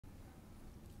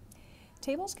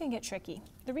tables can get tricky.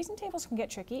 The reason tables can get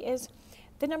tricky is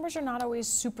the numbers are not always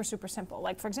super, super simple.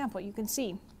 Like for example, you can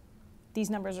see these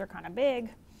numbers are kind of big,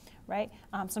 right?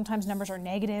 Sometimes numbers are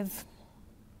negative.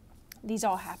 These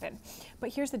all happen.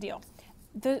 But here's the deal.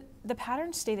 The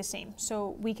patterns stay the same.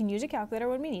 So we can use a calculator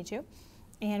when we need to,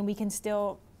 and we can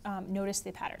still notice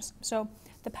the patterns. So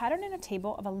the pattern in a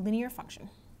table of a linear function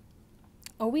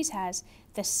always has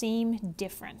the same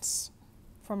difference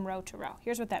from row to row.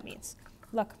 Here's what that means.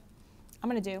 Look, I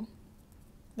want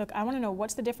to know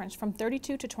what's the difference from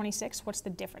 32 to 26. What's the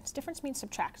difference? Difference means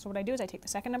subtract. So what I do is I take the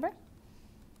second number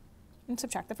and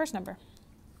subtract the first number.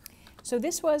 So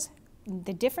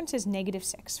the difference is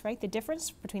 -6, right? The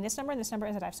difference between this number and this number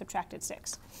is that I've subtracted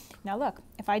 6. Now look,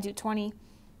 if I do 20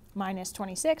 minus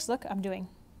 26, look, I'm doing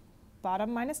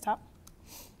bottom minus top.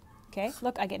 Okay,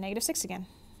 look, I get -6 again.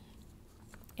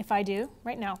 If I do,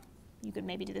 right now, you could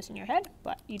maybe do this in your head,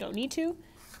 but you don't need to.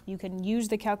 You can use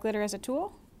the calculator as a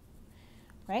tool,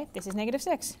 right? This is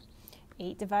 -6.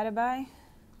 8 divided by,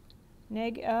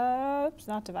 oops,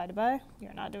 not divided by,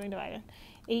 you're not doing divided.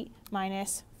 8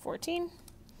 minus 14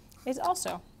 is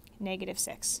also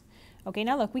 -6. Okay,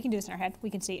 now look, we can do this in our head. We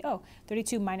can see, oh,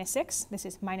 32 minus 6, this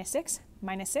is -6,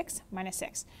 -6,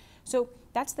 -6. So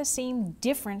that's the same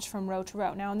difference from row to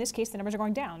row. Now in this case, the numbers are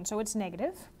going down, so it's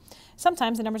negative.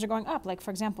 Sometimes the numbers are going up, like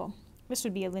for example, this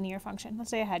would be a linear function. Let's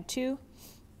say I had 2,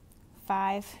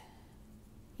 5,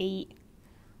 8,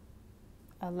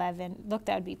 11. Look,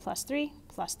 that would be +3,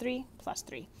 +3,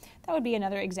 +3. That would be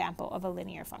another example of a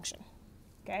linear function.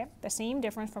 Okay, the same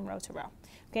difference from row to row.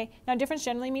 Okay, now difference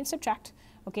generally means subtract.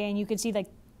 Okay, and you can see, like,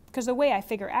 because the way I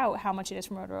figure out how much it is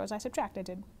from row to row is I subtract. I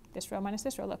did this row minus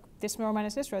this row. Look, this row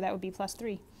minus this row, that would be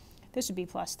 +3. This would be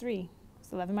 +3.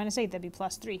 It's 11 minus 8, that'd be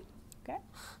 +3. Okay.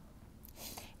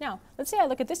 Now, let's say I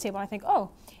look at this table and I think,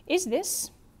 oh, is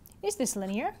this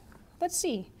linear? Let's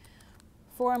see.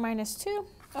 4 minus 2,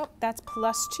 oh, that's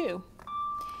 +2.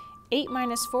 8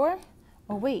 minus 4,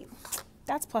 oh wait,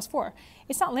 that's +4.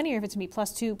 It's not linear if it's going to be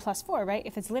 +2, +4, right?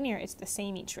 If it's linear, it's the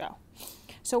same each row.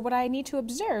 So what I need to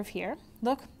observe here,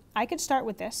 look, I could start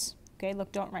with this. Okay,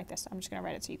 look, don't write this. I'm just going to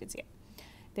write it so you can see it.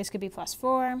 This could be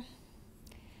 +4.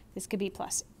 This could be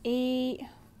 +8.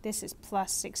 This is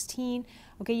 +16.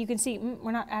 Okay, you can see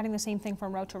we're not adding the same thing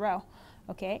from row to row.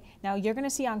 Okay, now you're going to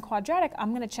see on quadratic, I'm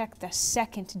going to check the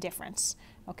second difference.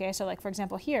 Okay, so like for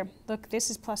example here, look, this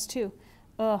is +2.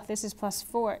 Oh, this is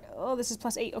 +4. Oh, this is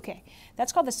 +8. Okay,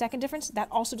 that's called the second difference. That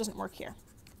also doesn't work here.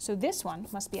 So this one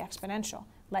must be exponential.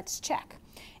 Let's check.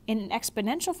 In an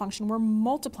exponential function, we're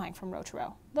multiplying from row to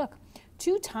row. Look,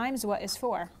 2 times what is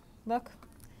 4? Look,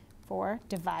 4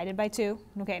 divided by 2.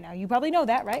 Okay, now you probably know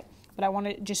that, right? But I want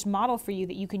to just model for you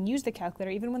that you can use the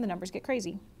calculator even when the numbers get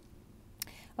crazy.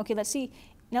 Okay, let's see.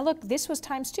 Now look, this was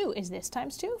times 2. Is this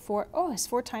times 2? 4. Oh, is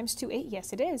 4 times 2 8?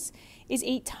 Yes, it is. Is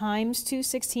 8 times 2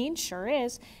 16? Sure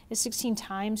is. Is 16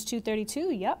 times 2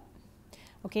 32? Yep.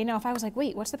 Okay, now if I was like,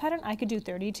 wait, what's the pattern? I could do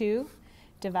 32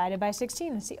 divided by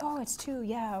 16 and see, oh, it's 2.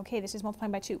 Yeah, okay, this is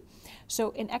multiplying by 2. So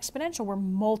in exponential, we're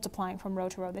multiplying from row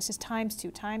to row. This is times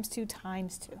 2, times 2,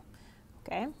 times 2.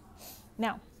 Okay?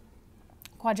 Now,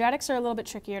 quadratics are a little bit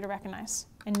trickier to recognize.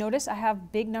 And notice I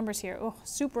have big numbers here. Oh,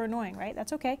 super annoying, right?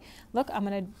 That's okay. Look, I'm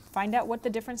going to find out what the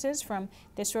difference is from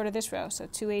this row to this row. So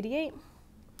 288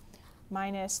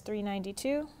 minus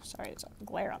 392. Sorry, there's a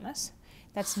glare on this.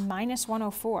 That's minus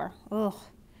 104. Ugh.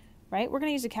 Right? We're going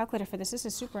to use a calculator for this. This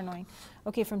is super annoying.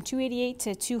 Okay, from 288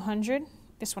 to 200.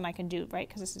 This one I can do, right?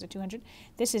 Because this is a 200.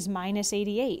 This is minus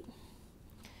 88.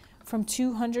 From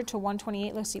 200 to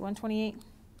 128. Let's see, 128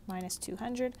 minus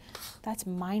 200. That's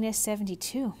minus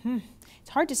 72. It's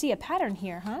hard to see a pattern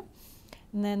here, huh?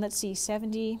 And then let's see,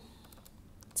 72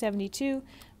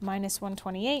 minus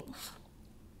 128.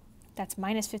 That's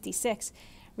minus 56.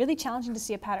 Really challenging to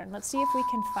see a pattern. Let's see if we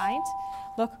can find,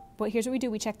 look, but here's what we do.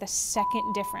 We check the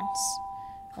second difference.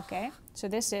 Okay, so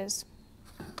this is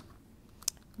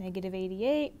negative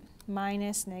 88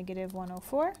 minus negative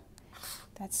 104.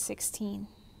 That's 16.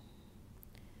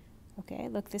 Okay,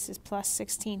 look, this is plus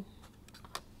 16.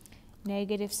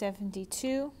 Negative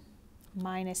 72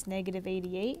 minus negative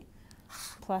 88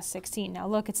 plus 16. Now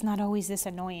look, it's not always this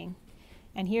annoying.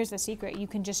 And here's the secret. You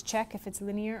can just check if it's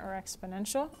linear or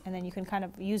exponential, and then you can kind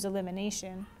of use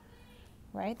elimination,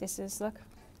 right? This is, look,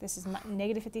 this is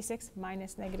negative 56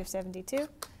 minus negative 72.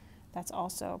 That's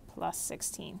also plus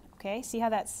 16, okay? See how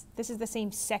this is the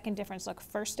same second difference. Look,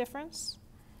 first difference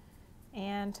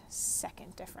and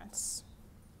second difference.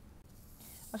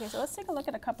 Okay, so let's take a look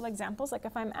at a couple examples. Like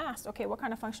if I'm asked, okay, what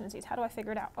kind of function is these? How do I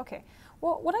figure it out? Okay,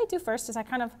 well, what I do first is I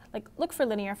kind of look for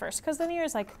linear first, because linear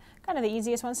is like kind of the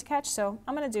easiest ones to catch. So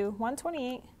I'm going to do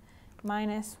 128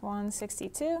 minus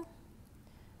 162.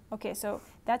 Okay, so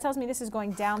that tells me this is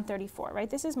going down 34, right?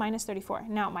 This is minus 34.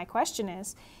 Now my question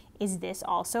is this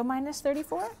also minus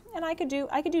 34? And I could do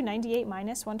 98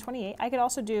 minus 128. I could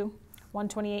also do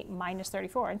 128 minus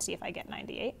 34 and see if I get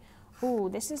 98. Ooh,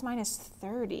 this is minus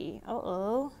 30.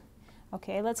 Uh-oh.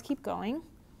 Okay, let's keep going.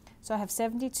 So I have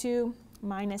 72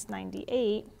 minus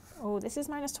 98. Oh, this is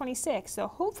minus 26. So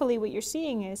hopefully what you're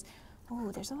seeing is,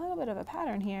 oh, there's a little bit of a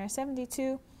pattern here.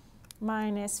 72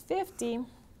 minus 50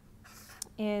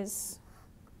 is,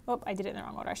 oh, I did it in the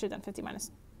wrong order. I should have done 50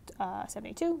 minus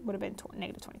 72 would have been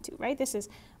negative 22, right? This is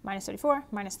minus 34,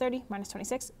 minus 30, minus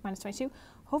 26, minus 22.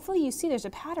 Hopefully you see there's a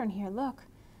pattern here. Look,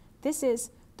 this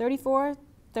is 34,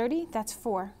 30, that's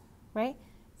 4, right?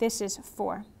 This is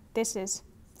 4. This is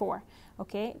 4,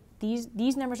 okay?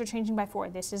 These numbers are changing by 4.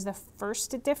 This is the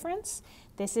first difference.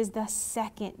 This is the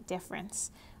second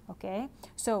difference, okay?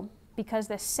 So because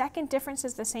the second difference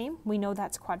is the same, we know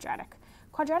that's quadratic.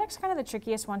 Quadratic's kind of the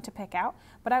trickiest one to pick out,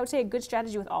 but I would say a good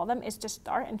strategy with all of them is to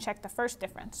start and check the first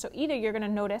difference. So either you're going to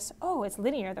notice, oh, it's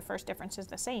linear, the first difference is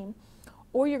the same,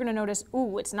 or you're going to notice,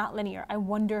 ooh, it's not linear. I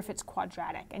wonder if it's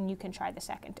quadratic, and you can try the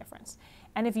second difference.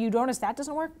 And if you notice that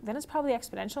doesn't work, then it's probably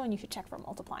exponential, and you should check for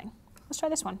multiplying. Let's try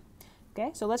this one.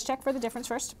 Okay, so let's check for the difference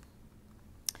first.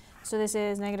 So this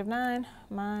is negative 9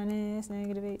 minus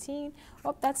negative 18.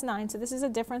 Oh, that's 9. So this is a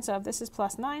difference of, this is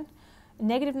plus 9.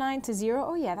 Negative 9 to 0,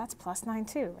 oh yeah, that's plus 9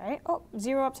 too, right? Oh,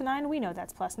 0 up to 9, we know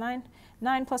that's plus 9.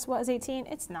 9 plus what is 18?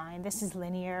 It's 9. This is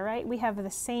linear, right? We have the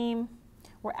same,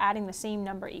 we're adding the same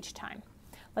number each time.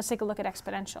 Let's take a look at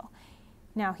exponential.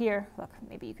 Now here, look,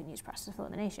 maybe you can use process of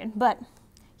elimination, but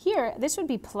here, this would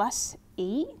be plus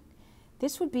 8.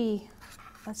 This would be,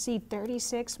 let's see,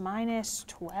 36 minus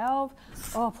 12.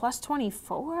 Oh, plus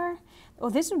 24. Oh,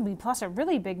 this would be plus a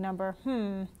really big number.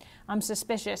 I'm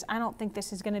suspicious. I don't think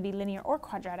this is going to be linear or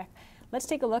quadratic. Let's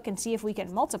take a look and see if we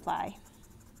can multiply.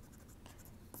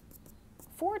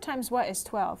 4 times what is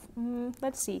 12?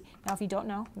 Let's see. Now, if you don't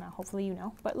know, now hopefully you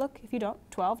know, but look, if you don't,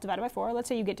 12 divided by 4, let's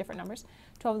say you get different numbers.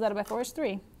 12 divided by 4 is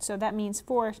 3. So that means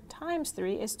 4 times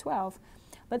 3 is 12.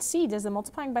 Let's see, does the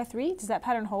multiplying by 3, does that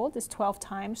pattern hold? Is 12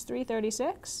 times 3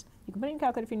 36? You can put it in your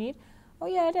calculator if you need. Oh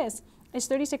yeah, it is. Is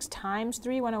 36 times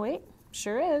 3 108?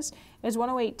 Sure is. Is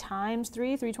 108 times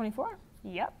 3 324?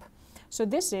 Yep. So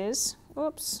this is,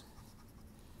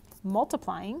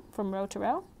 multiplying from row to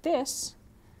row. This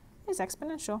is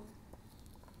exponential.